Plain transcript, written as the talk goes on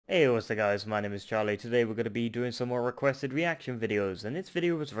Hey, what's up guys, my name is Charlie. Today we're going to be doing some more requested reaction videos, and this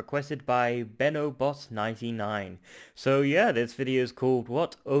video was requested by BenoBoss99. So yeah, this video is called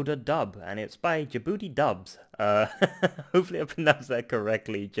What Odor Dub, and it's by Jaboody Dubs. Hopefully I pronounced that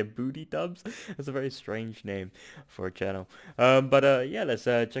correctly, Jaboody Dubs. That's a very strange name for a channel. Yeah, let's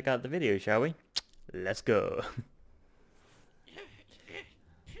check out the video, shall we? Let's go.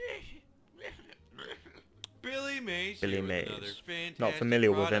 Billy Billy Mays here with another Mays. fantastic Not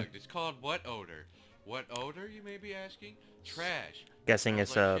familiar with him. product. It's called What Odor? What odor, you may be asking? Trash. Guessing Smells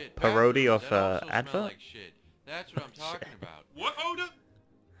it's like a shit. parody Bathrooms of that also smell advert? like shit. That's what I'm talking about. What odor?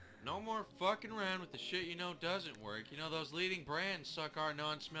 No more fucking around with the shit you know doesn't work. You know those leading brands suck our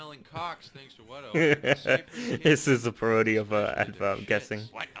non-smelling cocks thanks to What Odor. It's safe for the kids, This is a parody of especially advert, their I'm guessing.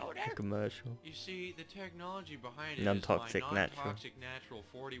 shits. What odor? A commercial. You see, the technology behind it Non-toxic is my natural. non-toxic natural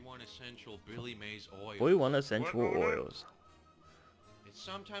 41 essential Billy Mays oil. 41 essential What odor? oils. It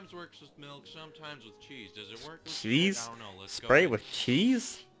sometimes works with milk, sometimes with cheese. Does it work with Cheese? shit? I don't know. Let's Spray go it with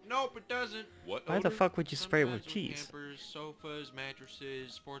cheese? Nope, it doesn't. What Why the odor? fuck would you spray it with Sometimes cheese? Campers, sofas,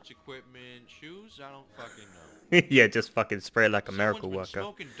 mattresses, sports equipment, shoes. I don't fucking know. Yeah, just fucking spray it like a miracle Someone's been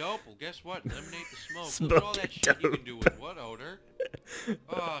worker. smoking dope. Well, guess what? Eliminate the smoke. Look at all that shit you can do with What Odor.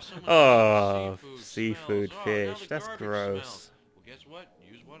 Oh, someone's Oh, seafood, seafood, smells. fish. Oh, now the That's garbage gross. smells. Well, guess what?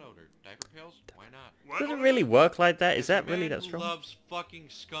 Use What Odor. Diaper pills? Why not? Does it really work like that? Is As a that really man that who strong? loves fucking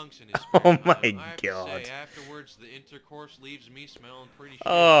skunks in his Oh spare my time, I have to God. say, afterwards the intercourse leaves me smelling pretty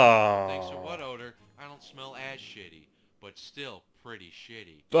shitty. Thanks to Oh. What Odor, I don't smell as shitty, but still pretty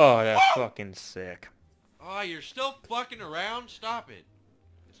shitty. Oh, that's fucking sick. Oh, you're still fucking around? Stop it.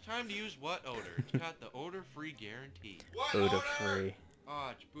 It's time to use What Odor. It's got the odor-free guarantee. What Odor free.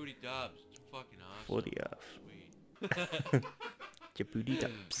 Oh, Jaboody Dubs. It's fucking awesome. 40 off. Sweet. Jaboody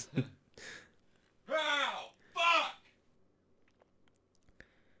Dubs. Ow! Fuck!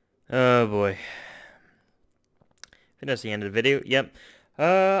 Oh boy. I think that's the end of the video. Yep.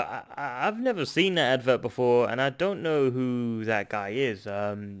 I've never seen that advert before, and I don't know who that guy is.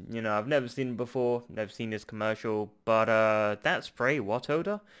 You know, I've never seen him before, never seen this commercial, but that spray, What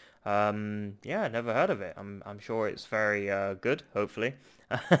Odor? Yeah, never heard of it. I'm sure it's very good, hopefully.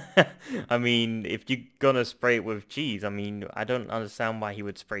 I mean, if you're gonna spray it with cheese, I mean, I don't understand why he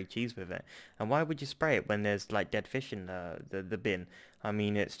would spray cheese with it. And why would you spray it when there's like dead fish in the bin? I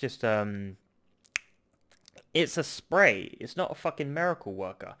mean, it's just it's a spray. It's not a fucking miracle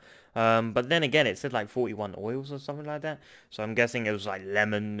worker. But then again, it said like 41 oils or something like that. So I'm guessing it was like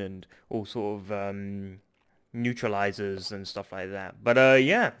lemon and all sort of neutralizers and stuff like that. But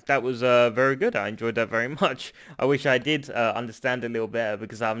yeah, that was very good. I enjoyed that very much. I wish I did understand a little better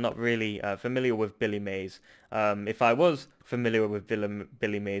because I'm not really familiar with Billy Mays. If I was familiar with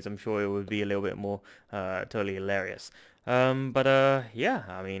Billy Mays, I'm sure it would be a little bit more totally hilarious. Yeah,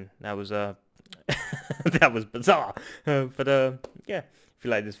 I mean, that was that was bizarre. Yeah, if you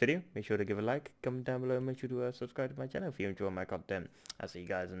like this video, make sure to give a like, comment down below, and make sure to subscribe to my channel if you enjoy my content. I'll see you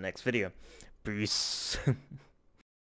guys in the next video. Peace.